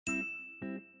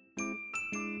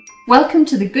Welcome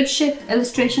to the Good Ship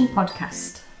Illustration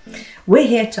Podcast. We're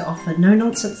here to offer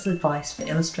no-nonsense advice for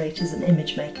illustrators and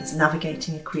image makers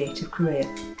navigating a creative career.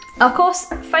 Our course,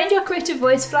 Find Your Creative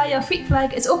Voice, Fly Your Freak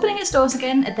Flag, is opening its doors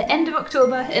again at the end of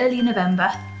October, early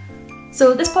November.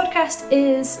 So this podcast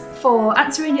is for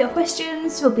answering your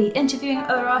questions. We'll be interviewing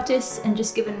other artists and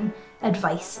just giving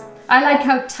advice. I like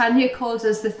how Tanya calls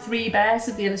us the three bears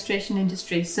of the illustration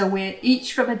industry. So we're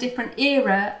each from a different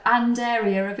era and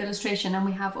area of illustration, and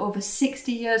we have over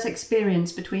 60 years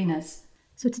experience between us.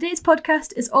 So today's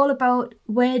podcast is all about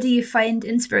where do you find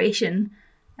inspiration?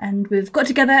 And we've got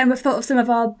together and we've thought of some of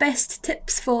our best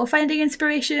tips for finding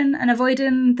inspiration and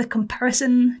avoiding the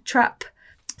comparison trap.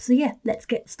 So yeah, let's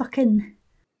get stuck in.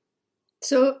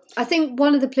 So I think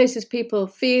one of the places people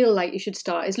feel like you should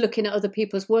start is looking at other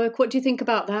people's work. What do you think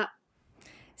about that?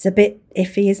 It's a bit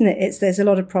iffy, isn't it? There's a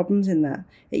lot of problems in that.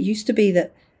 It used to be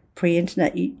that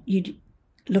pre-internet, you'd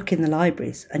look in the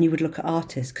libraries and you would look at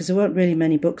artists, because there weren't really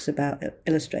many books about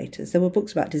illustrators. There were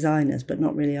books about designers, but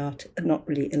not really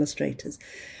illustrators.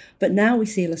 But now we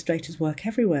see illustrators work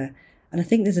everywhere. And I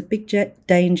think there's a big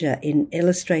danger in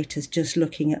illustrators just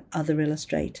looking at other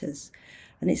illustrators.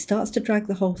 And it starts to drag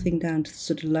the whole thing down to the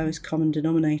sort of lowest common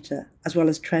denominator, as well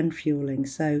as trend fueling.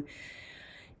 So,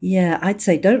 yeah, I'd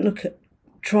say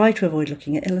try to avoid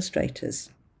looking at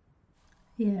illustrators.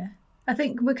 Yeah, I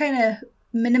think we kind of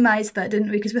minimised that,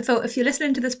 didn't we? Because we thought if you're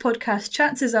listening to this podcast,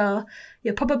 chances are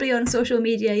you're probably on social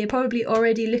media, you're probably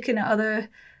already looking at other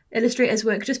illustrators'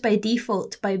 work just by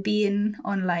default, by being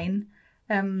online.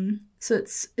 So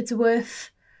it's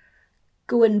worth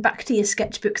going back to your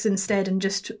sketchbooks instead and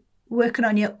just working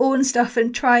on your own stuff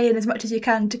and trying as much as you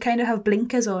can to kind of have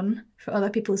blinkers on for other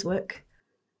people's work.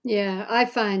 Yeah, I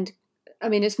find,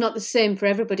 it's not the same for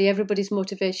everybody. Everybody's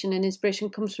motivation and inspiration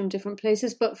comes from different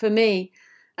places. But for me,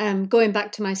 going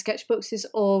back to my sketchbooks is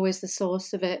always the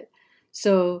source of it.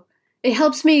 So it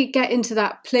helps me get into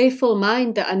that playful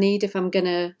mind that I need if I'm going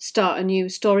to start a new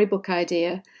storybook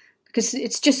idea, because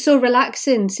it's just so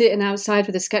relaxing sitting outside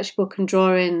with a sketchbook and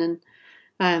drawing and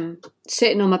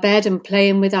sitting on my bed and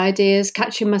playing with ideas,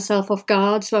 catching myself off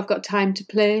guard so I've got time to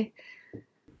play.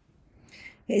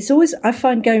 It's always, I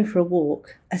find, going for a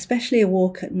walk, especially a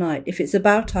walk at night, if it's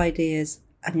about ideas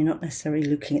and you're not necessarily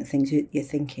looking at things you're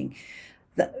thinking,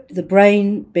 that the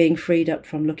brain being freed up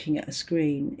from looking at a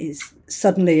screen is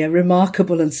suddenly a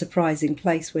remarkable and surprising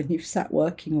place when you've sat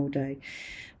working all day.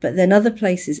 But then other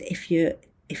places, if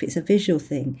it's a visual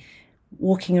thing,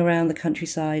 walking around the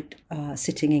countryside,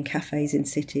 sitting in cafes in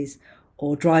cities,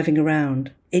 or driving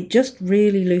around, it just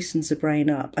really loosens the brain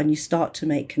up and you start to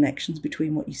make connections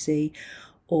between what you see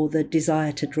or the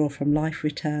desire to draw from life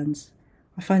returns.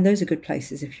 I find those are good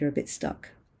places if you're a bit stuck.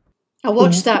 I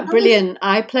watched that brilliant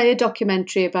iPlayer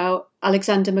documentary about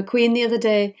Alexander McQueen the other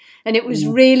day, and it was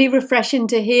really refreshing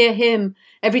to hear him,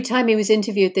 every time he was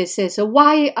interviewed, they say, so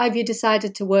why have you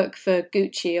decided to work for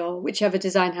Gucci or whichever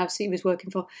design house he was working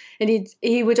for? And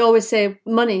he would always say,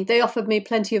 money. They offered me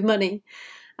plenty of money.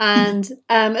 And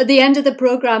at the end of the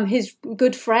programme, his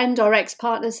good friend or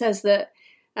ex-partner says that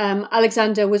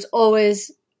Alexander was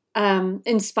always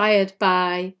inspired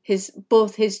by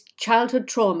both his childhood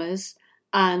traumas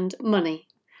and money.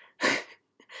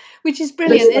 Which is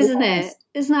brilliant, isn't it?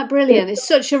 Isn't that brilliant? It's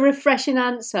such a refreshing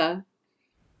answer.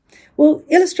 Well,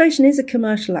 illustration is a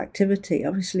commercial activity.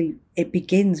 Obviously, it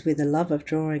begins with a love of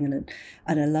drawing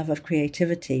and a love of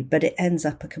creativity, but it ends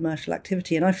up a commercial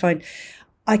activity. And I find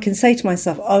I can say to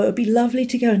myself, oh, it would be lovely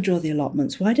to go and draw the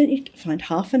allotments. Why don't you find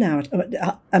half an hour,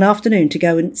 an afternoon to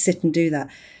go and sit and do that?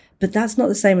 But that's not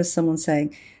the same as someone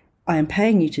saying, I am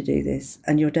paying you to do this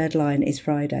and your deadline is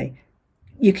Friday.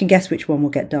 You can guess which one will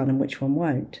get done and which one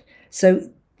won't. So,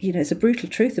 it's a brutal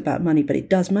truth about money, but it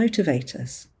does motivate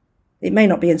us. It may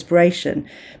not be inspiration,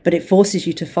 but it forces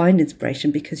you to find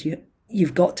inspiration because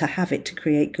you've got to have it to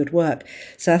create good work.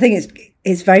 So I think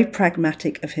it's very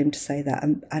pragmatic of him to say that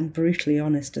and brutally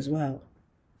honest as well.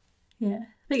 Yeah,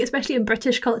 I think especially in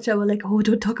British culture, we're like, oh,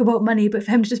 don't talk about money. But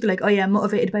for him to just be like, oh yeah, I'm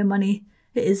motivated by money,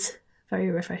 it is very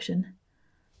refreshing.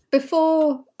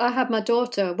 Before I had my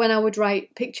daughter, when I would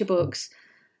write picture books,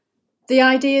 the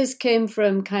ideas came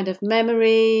from kind of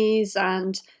memories,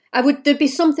 and there'd be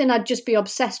something I'd just be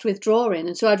obsessed with drawing.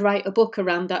 And so I'd write a book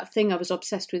around that thing I was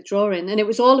obsessed with drawing. And it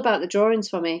was all about the drawings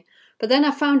for me. But then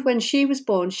I found when she was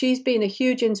born, she's been a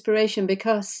huge inspiration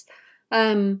because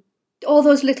all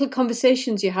those little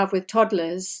conversations you have with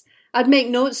toddlers, I'd make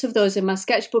notes of those in my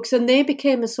sketchbooks and they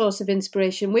became a source of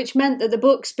inspiration, which meant that the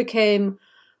books became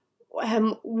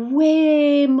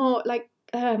way more like,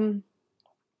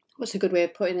 what's a good way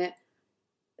of putting it?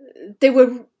 They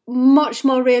were much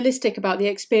more realistic about the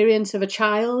experience of a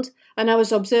child, and I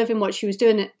was observing what she was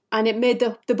doing, and it made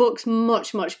the books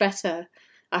much, much better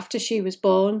after she was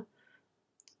born.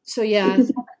 So yeah.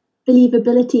 Because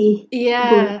believability.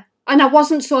 Yeah. And I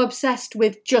wasn't so obsessed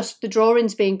with just the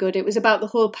drawings being good. It was about the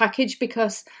whole package,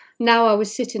 because now I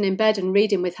was sitting in bed and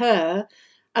reading with her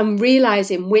and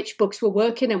realising which books were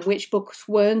working and which books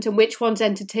weren't, and which ones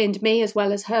entertained me as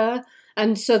well as her.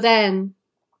 And so then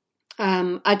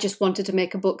I just wanted to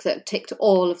make a book that ticked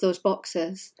all of those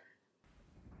boxes.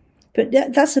 But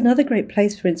that's another great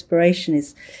place for inspiration,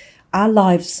 is our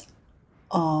lives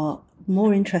are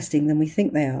more interesting than we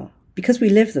think they are. Because we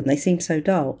live them, they seem so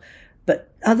dull. But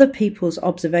other people's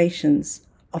observations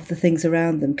of the things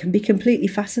around them can be completely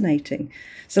fascinating.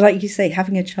 So like you say,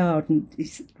 having a child and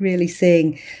really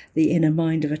seeing the inner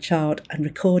mind of a child and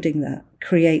recording that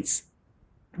creates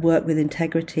work with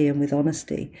integrity and with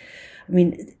honesty. I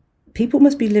mean, people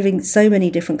must be living so many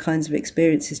different kinds of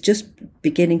experiences. Just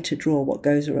beginning to draw what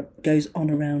goes on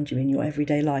around you in your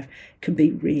everyday life can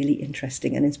be really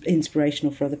interesting and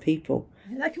inspirational for other people.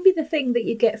 That can be the thing that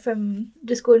you get from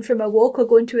just going from a walk or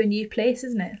going to a new place,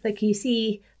 isn't it? Like you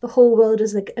see the whole world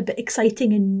as like a bit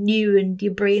exciting and new, and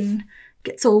your brain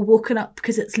gets all woken up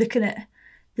because it's looking at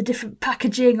the different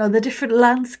packaging or the different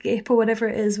landscape or whatever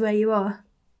it is where you are.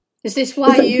 Is this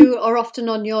why you are often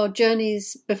on your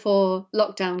journeys before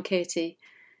lockdown, Katie?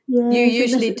 Yeah, you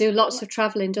usually do lots of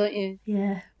travelling, don't you?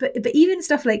 Yeah, but even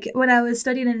stuff like when I was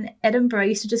studying in Edinburgh, I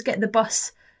used to just get the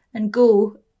bus and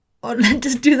go on and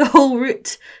just do the whole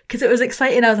route because it was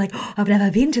exciting. I was like, oh, I've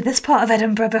never been to this part of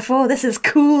Edinburgh before. This is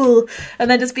cool. And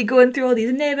then just be going through all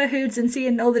these neighbourhoods and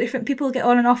seeing all the different people get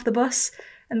on and off the bus.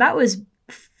 And that was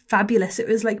fabulous. It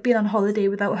was like being on holiday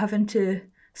without having to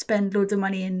spend loads of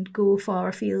money and go far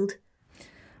afield.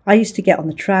 I used to get on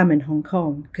the tram in Hong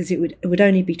Kong because it would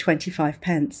only be 25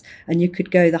 pence and you could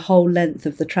go the whole length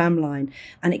of the tram line,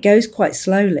 and it goes quite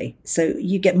slowly. So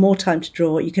you get more time to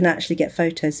draw. You can actually get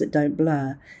photos that don't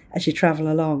blur as you travel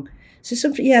along. So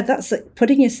something, yeah, that's like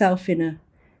putting yourself in a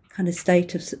kind of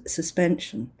state of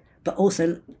suspension, but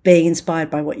also being inspired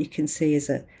by what you can see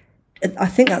I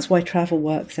think that's why travel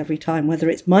works every time, whether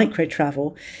it's micro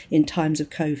travel in times of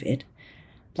COVID.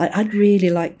 Like I'd really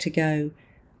like to go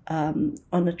on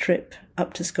a trip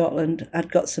up to Scotland.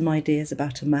 I'd got some ideas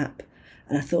about a map,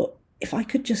 and I thought if I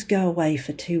could just go away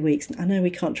for 2 weeks. I know we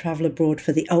can't travel abroad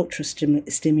for the ultra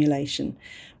stimulation,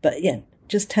 but yeah,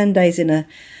 just 10 days in a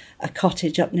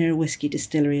cottage up near a whiskey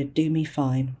distillery would do me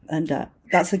fine, and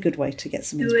that's a good way to get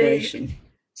some inspiration.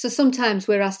 So sometimes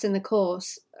we're asked in the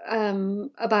course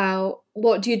about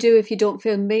what do you do if you don't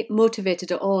feel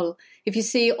motivated at all, if you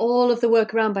see all of the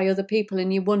work around by other people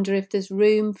and you wonder if there's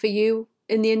room for you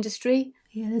in the industry.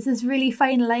 Yeah, there's this really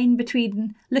fine line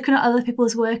between looking at other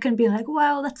people's work and being like,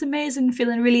 wow, that's amazing,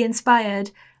 feeling really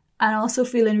inspired, and also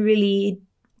feeling really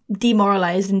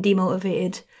demoralised and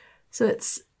demotivated. So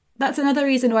that's another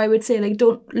reason why I would say, like,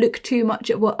 don't look too much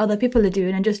at what other people are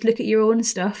doing and just look at your own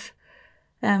stuff.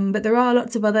 But there are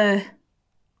lots of other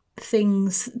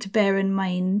things to bear in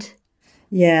mind.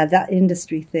 Yeah, that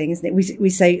industry thing, isn't it? We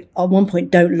say at one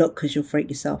point, don't look because you'll freak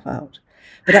yourself out.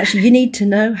 But actually, you need to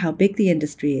know how big the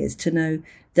industry is to know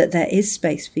that there is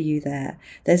space for you there.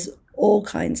 There's all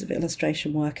kinds of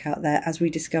illustration work out there, as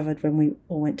we discovered when we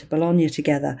all went to Bologna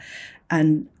together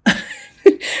and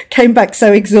came back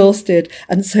so exhausted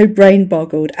and so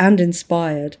brain-boggled and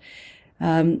inspired.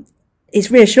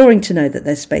 It's reassuring to know that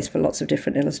there's space for lots of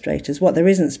different illustrators. What there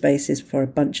isn't space is for a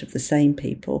bunch of the same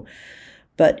people.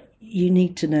 But you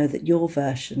need to know that your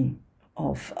version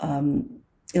of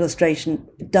illustration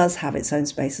does have its own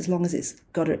space as long as it's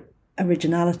got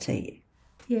originality.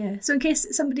 Yeah. So in case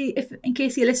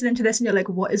you're listening to this and you're like,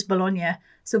 what is Bologna?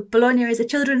 So Bologna is a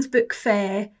children's book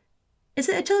fair. Is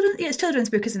it a children's? Yeah, it's a children's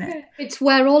book, isn't it? It's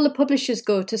where all the publishers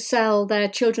go to sell their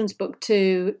children's book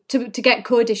to get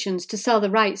co-editions, to sell the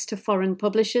rights to foreign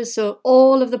publishers. So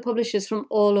all of the publishers from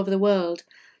all over the world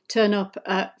turn up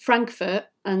at Frankfurt,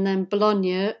 and then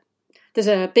Bologna. There's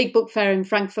a big book fair in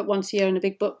Frankfurt once a year and a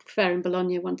big book fair in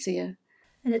Bologna once a year.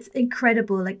 And it's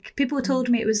incredible. Like, people told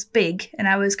me it was big and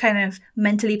I was kind of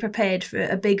mentally prepared for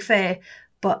a big fair,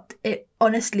 but it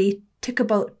honestly took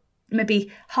about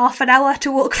maybe half an hour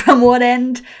to walk from one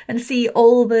end and see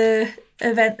all the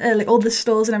all the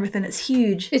stalls and everything. It's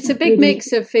huge. It's a big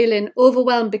mix of feeling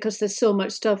overwhelmed because there's so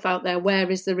much stuff out there. Where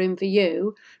is the room for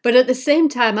you? But at the same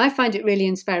time, I find it really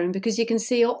inspiring because you can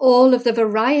see all of the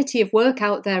variety of work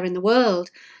out there in the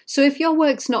world. So if your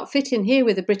work's not fitting here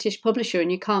with a British publisher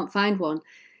and you can't find one,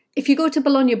 if you go to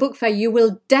Bologna Book Fair, you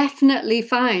will definitely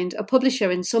find a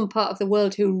publisher in some part of the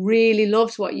world who really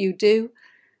loves what you do.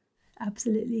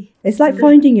 Absolutely. It's like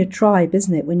finding your tribe,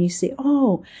 isn't it? When you see,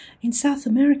 oh, in South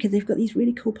America, they've got these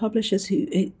really cool publishers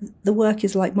who the work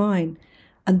is like mine.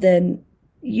 And then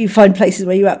you find places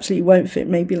where you absolutely won't fit.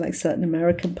 Maybe like certain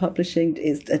American publishing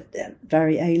is a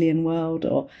very alien world,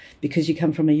 or because you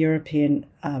come from a European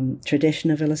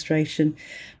tradition of illustration.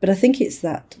 But I think it's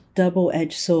that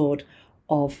double-edged sword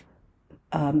of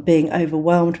being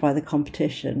overwhelmed by the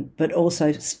competition, but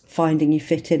also finding you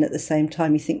fit in at the same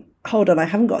time. You think, hold on, I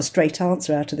haven't got a straight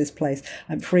answer out of this place.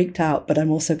 I'm freaked out, but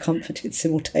I'm also comforted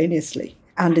simultaneously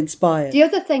and inspired. The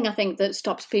other thing I think that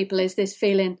stops people is this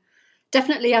feeling,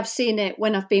 definitely I've seen it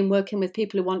when I've been working with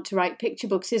people who want to write picture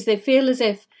books, is they feel as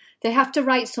if they have to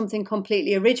write something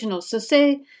completely original. So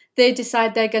say they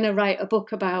decide they're going to write a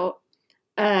book about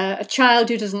a child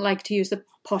who doesn't like to use the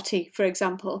potty, for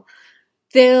example.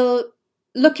 They'll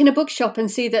look in a bookshop and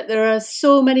see that there are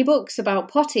so many books about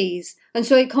potties, and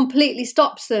so it completely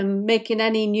stops them making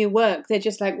any new work. They're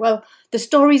just like, well, the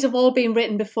stories have all been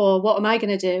written before, what am I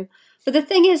going to do? But the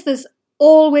thing is, there's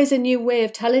always a new way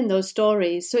of telling those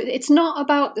stories. So it's not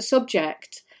about the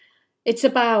subject, it's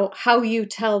about how you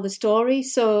tell the story.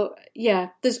 So yeah,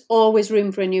 there's always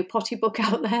room for a new potty book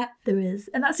out there. There is.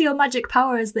 And that's your magic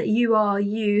power, is that you are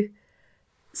you.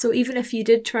 So even if you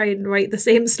did try and write the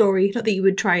same story, not that you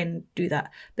would try and do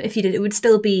that, but if you did, it would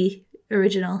still be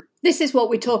original. This is what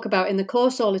we talk about in the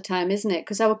course all the time, isn't it?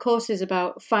 Because our course is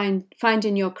about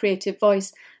finding your creative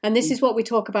voice. And this is what we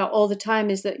talk about all the time,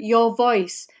 is that your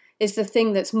voice is the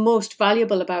thing that's most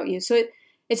valuable about you. So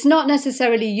it's not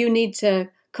necessarily you need to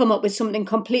come up with something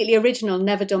completely original,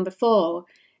 never done before.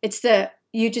 It's that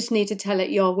you just need to tell it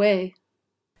your way.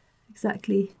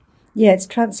 Exactly. Yeah,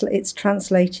 it's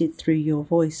translated through your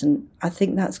voice, and I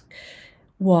think that's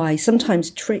why sometimes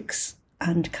tricks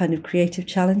and kind of creative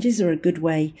challenges are a good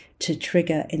way to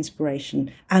trigger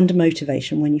inspiration and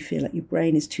motivation when you feel like your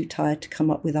brain is too tired to come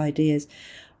up with ideas.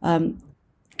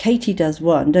 Katie does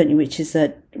one, don't you, which is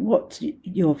what's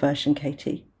your version,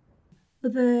 Katie?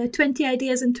 The 20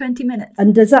 ideas in 20 minutes.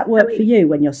 And does that work for you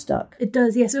when you're stuck? It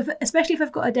does, yes. Yeah. So especially if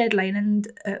I've got a deadline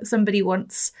and somebody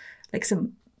wants like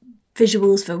some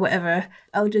visuals for whatever,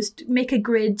 I'll just make a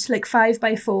grid like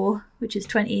 5x4, which is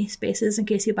 20 spaces in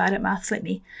case you're bad at maths like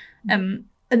me. And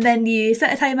then you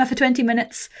set a timer for 20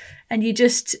 minutes and you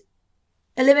just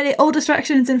eliminate all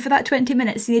distractions. And for that 20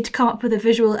 minutes, you need to come up with a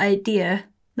visual idea,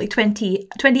 like 20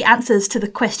 answers to the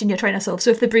question you're trying to solve.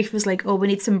 So if the brief was like, oh, we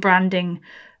need some branding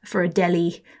for a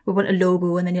deli, we want a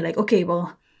logo, and then you're like, okay,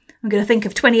 well, I'm going to think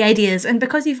of 20 ideas. And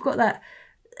because you've got that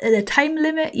the time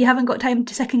limit, you haven't got time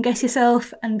to second guess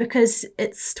yourself, and because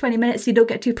it's 20 minutes, you don't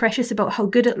get too precious about how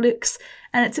good it looks.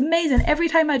 And it's amazing. Every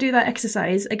time I do that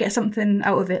exercise, I get something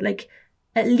out of it, like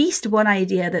at least one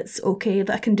idea that's okay,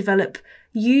 that I can develop,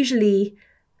 usually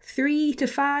 3 to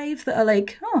 5 that are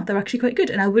like, oh, they're actually quite good,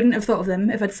 and I wouldn't have thought of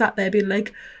them if I'd sat there being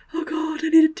like, oh god, I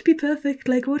need it to be perfect,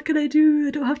 like what can I do,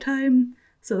 I don't have time.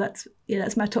 So that's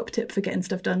my top tip for getting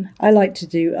stuff done. I like to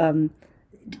do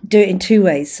it in two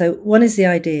ways. So one is the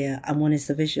idea and one is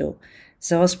the visual.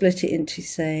 So I'll split it into,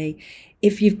 say,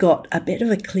 if you've got a bit of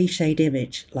a cliched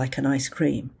image like an ice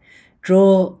cream,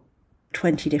 draw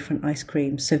 20 different ice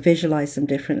creams. So visualize them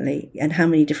differently, and how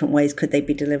many different ways could they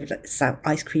be delivered, like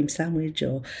ice cream sandwich,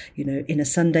 or in a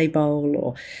sundae bowl,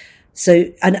 or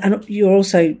so. And you're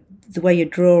also, the way you're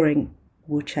drawing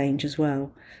will change as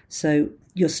well. So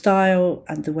your style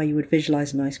and the way you would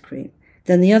visualize an ice cream.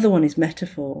 Then the other one is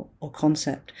metaphor or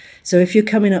concept. So if you're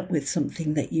coming up with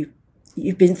something that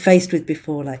you've been faced with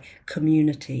before, like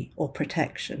community or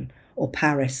protection or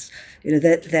Paris,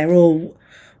 they're all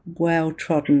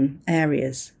well-trodden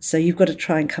areas. So you've got to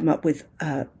try and come up with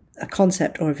a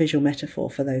concept or a visual metaphor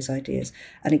for those ideas.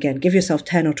 And again, give yourself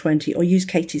 10 or 20, or use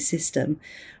Katie's system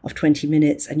of 20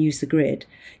 minutes and use the grid.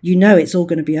 It's all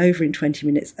going to be over in 20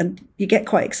 minutes, and you get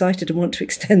quite excited and want to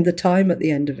extend the time at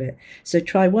the end of it. So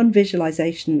try one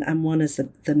visualization and one as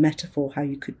the metaphor, how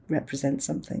you could represent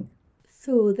something.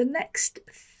 So the next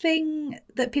thing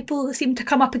that people seem to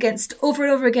come up against over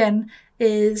and over again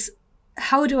is,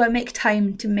 how do I make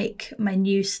time to make my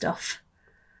new stuff?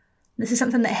 This is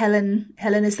something that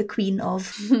Helen is the queen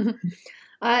of.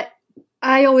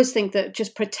 I always think that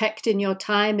just protecting your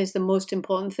time is the most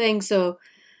important thing. So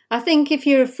I think if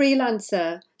you're a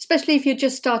freelancer, especially if you're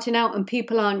just starting out and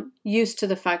people aren't used to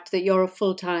the fact that you're a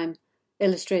full-time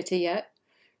illustrator yet,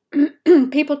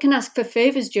 people can ask for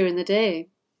favours during the day.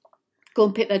 Go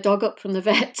and pick their dog up from the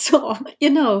vet, or,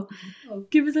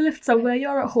 give us a lift somewhere.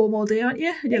 You're at home all day, aren't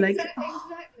you? And you're like,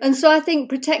 oh. And so I think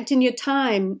protecting your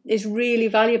time is really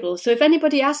valuable. So if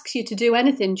anybody asks you to do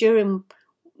anything during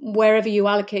wherever you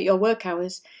allocate your work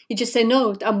hours, you just say,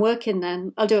 no, I'm working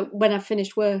then. I'll do it when I've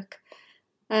finished work.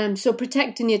 So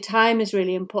protecting your time is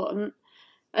really important.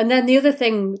 And then the other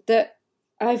thing that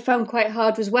I found quite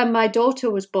hard was when my daughter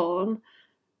was born,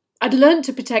 I'd learned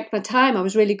to protect my time. I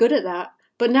was really good at that.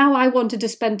 But now I wanted to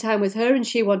spend time with her and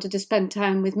she wanted to spend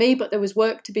time with me, but there was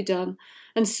work to be done.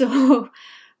 And so,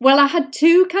 well, I had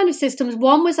two kind of systems.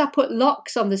 One was I put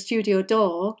locks on the studio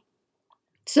door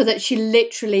so that she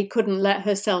literally couldn't let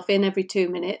herself in every 2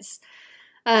 minutes,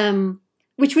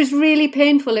 which was really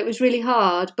painful. It was really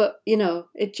hard, but, you know,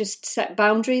 it just set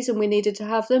boundaries and we needed to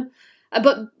have them.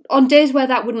 But on days where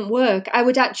that wouldn't work, I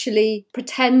would actually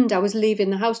pretend I was leaving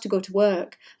the house to go to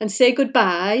work and say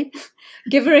goodbye,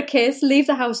 give her a kiss, leave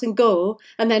the house and go.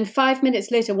 And then 5 minutes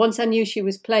later, once I knew she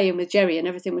was playing with Jerry and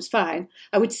everything was fine,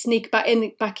 I would sneak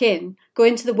back in, go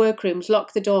into the workrooms,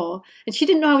 lock the door. And she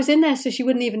didn't know I was in there, so she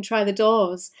wouldn't even try the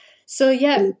doors. So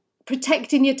yeah,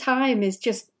 protecting your time is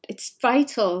just, it's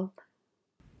vital.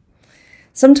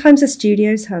 Sometimes a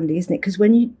studio's handy, isn't it? Because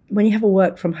when you have a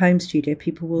work from home studio,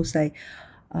 people will say,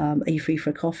 are you free for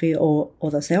a coffee? Or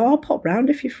they'll say, oh, I'll pop round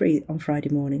if you're free on Friday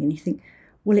morning. And you think,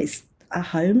 well, it's at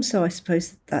home, so I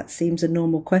suppose that seems a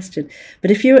normal question.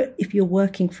 But if you're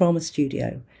working from a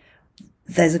studio,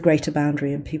 there's a greater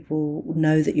boundary and people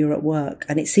know that you're at work.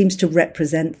 And it seems to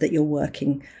represent that you're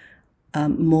working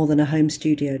more than a home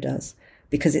studio does,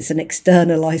 because it's an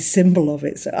externalized symbol of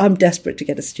it. So I'm desperate to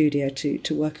get a studio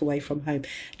to work away from home,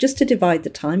 just to divide the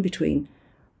time between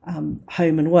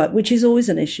home and work, which is always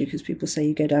an issue because people say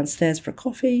you go downstairs for a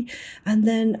coffee and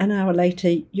then an hour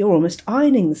later you're almost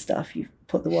ironing the stuff. You've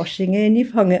put the washing in,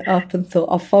 you've hung it up and thought,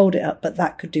 I'll fold it up, but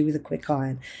that could do with a quick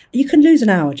iron. You can lose an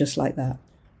hour just like that.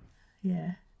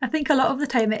 Yeah. I think a lot of the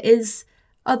time it is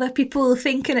other people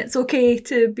thinking it's okay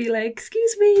to be like,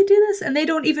 excuse me, do this, and they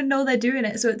don't even know they're doing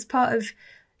it. So it's part of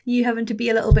you having to be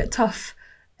a little bit tough,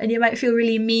 and you might feel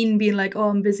really mean being like, oh,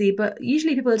 I'm busy, but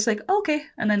usually people are just like, oh, okay,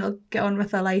 and then they'll get on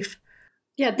with their life.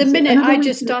 Yeah, the minute I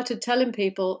just started telling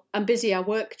people I'm busy, I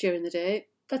work during the day,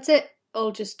 that's it,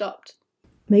 all just stopped.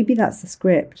 Maybe that's the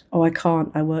script. Oh, I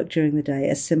can't, I work during the day,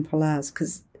 as simple as,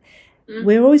 because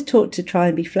we're always taught to try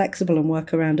and be flexible and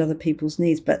work around other people's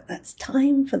needs, but it's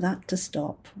time for that to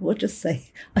stop. We'll just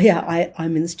say, oh, yeah,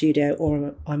 I'm in the studio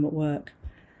or I'm at work.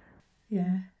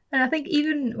 Yeah. And I think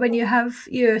even when you have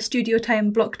your studio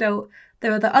time blocked out,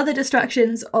 there are the other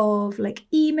distractions of like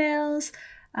emails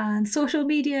and social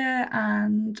media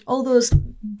and all those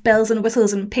bells and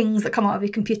whistles and pings that come out of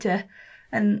your computer.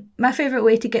 And my favourite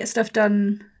way to get stuff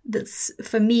done that's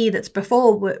for me that's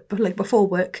before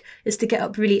work is to get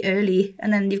up really early,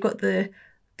 and then you've got the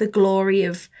glory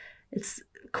of it's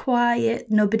quiet,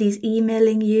 nobody's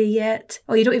emailing you yet,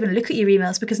 or you don't even look at your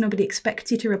emails because nobody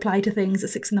expects you to reply to things at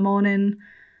 6 a.m,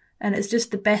 and it's just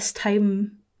the best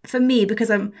time for me because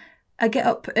I get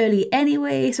up early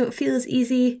anyway, so it feels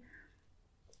easy.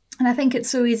 And I think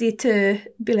it's so easy to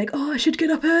be like, oh, I should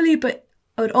get up early, but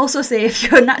I would also say if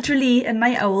you're naturally a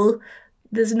night owl,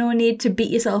 there's no need to beat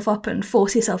yourself up and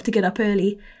force yourself to get up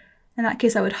early. In that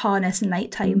case, I would harness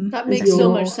nighttime. That makes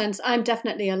so much sense. I'm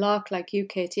definitely a lark like you,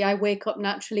 Katie. I wake up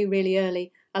naturally really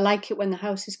early. I like it when the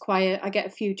house is quiet. I get a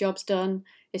few jobs done.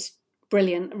 It's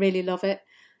brilliant. I really love it.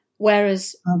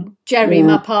 Whereas Jerry,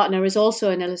 my partner, is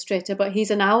also an illustrator, but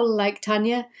he's an owl like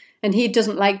Tanya, and he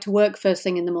doesn't like to work first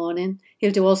thing in the morning.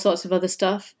 He'll do all sorts of other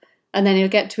stuff, and then he'll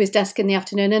get to his desk in the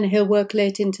afternoon and he'll work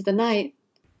late into the night.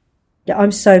 Yeah,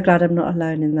 I'm so glad I'm not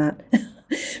alone in that.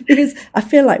 Because I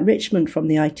feel like Richmond from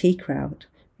the IT crowd.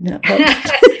 You know,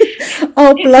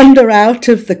 I'll blunder out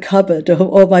of the cupboard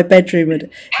or my bedroom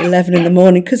at 11 in the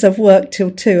morning because I've worked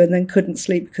till 2 and then couldn't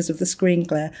sleep because of the screen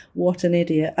glare. What an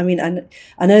idiot. I mean,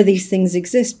 I know these things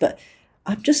exist, but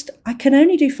I can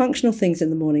only do functional things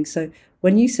in the morning. So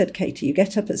when you said, Katie, you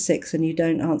get up at 6 and you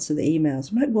don't answer the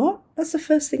emails, I'm like, what? That's the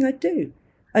first thing I'd do.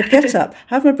 I'd get up,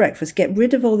 have my breakfast, get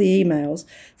rid of all the emails,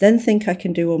 then think I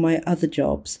can do all my other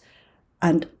jobs.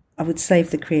 And I would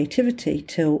save the creativity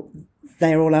till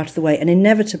they're all out of the way. And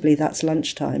inevitably that's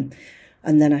lunchtime.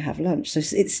 And then I have lunch. So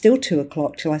it's still 2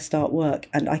 o'clock till I start work.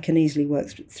 And I can easily work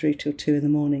through till 2 in the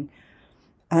morning.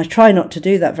 And I try not to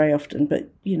do that very often. But,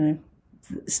 you know,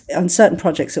 on certain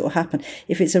projects it will happen.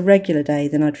 If it's a regular day,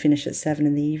 then I'd finish at 7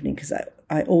 in the evening because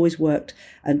I always worked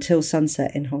until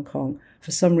sunset in Hong Kong.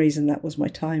 For some reason, that was my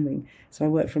timing. So I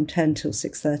worked from 10 till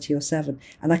 6:30 or 7.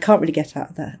 And I can't really get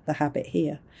out of the habit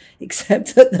here,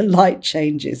 except that the light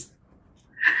changes.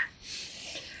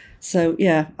 So,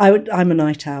 yeah, I'm a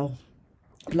night owl.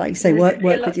 Like you say, work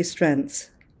with your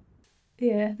strengths.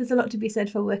 Yeah, there's a lot to be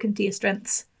said for working to your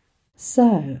strengths.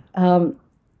 So,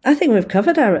 I think we've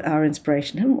covered our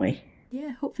inspiration, haven't we?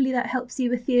 Yeah, hopefully that helps you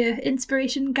with your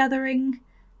inspiration gathering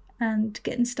and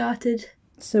getting started.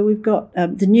 So we've got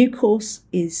the new course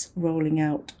is rolling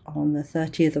out on the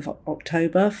 30th of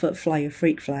October for Fly Your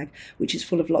Freak Flag, which is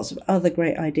full of lots of other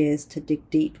great ideas to dig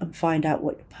deep and find out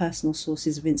what your personal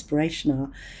sources of inspiration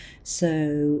are.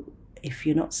 So if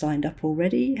you're not signed up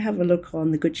already, have a look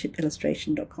on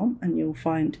thegoodshipillustration.com and you'll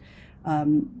find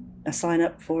a sign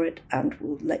up for it, and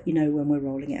we'll let you know when we're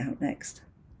rolling it out next.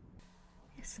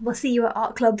 Yes, we'll see you at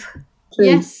Art Club.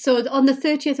 Yes, so on the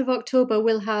 30th of October,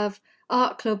 we'll have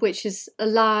Art Club, which is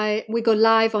we go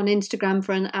live on Instagram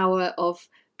for an hour of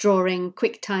drawing,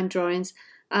 quick time drawings.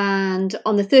 And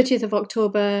on the 30th of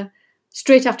October,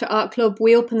 straight after Art Club,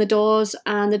 we open the doors,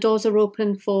 and the doors are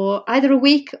open for either a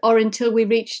week or until we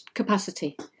reach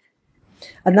capacity.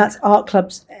 And that's Art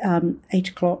Club's 8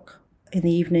 o'clock in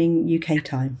the evening UK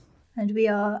time. And we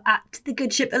are at The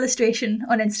Good Ship Illustration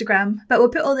on Instagram. But we'll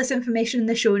put all this information in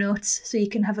the show notes so you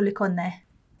can have a look on there.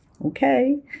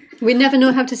 Okay. We never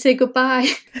know how to say goodbye.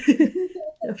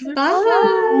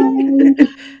 Bye.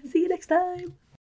 See you next time.